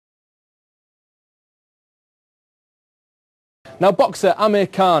Now, boxer Amir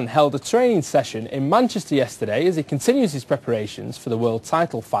Khan held a training session in Manchester yesterday as he continues his preparations for the world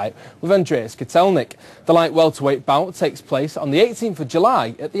title fight with Andreas Kotelnik. The light welterweight bout takes place on the 18th of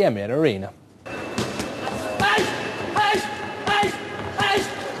July at the Emirates Arena.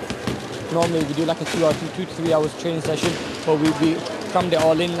 Normally we do like a 2 to 3 hours training session, but we crammed it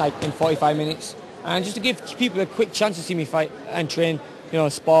all in like in 45 minutes. And just to give people a quick chance to see me fight and train,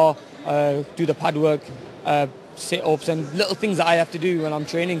 spar, do the pad work, sit-ups and little things that I have to do when I'm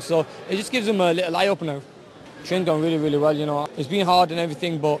training. So it just gives them a little eye-opener. Training's gone really, really well, It's been hard and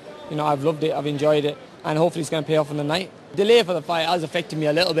everything, but, I've loved it, I've enjoyed it, and hopefully it's going to pay off on the night. Delay for the fight has affected me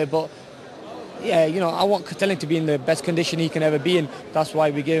a little bit, but yeah, I want Kotelnik to be in the best condition he can ever be in. That's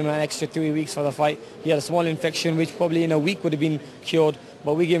why we gave him an extra 3 weeks for the fight. He had a small infection, which probably in a week would have been cured,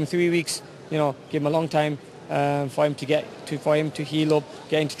 but we gave him 3 weeks, give him a long time for him to heal up,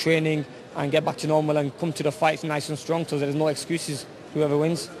 get into training, and get back to normal and come to the fight nice and strong, so there's no excuses, whoever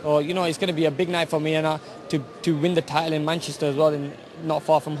wins. So, it's going to be a big night for me, and to win the title in Manchester as well, and not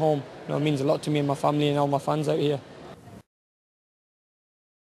far from home. It means a lot to me and my family and all my fans out here.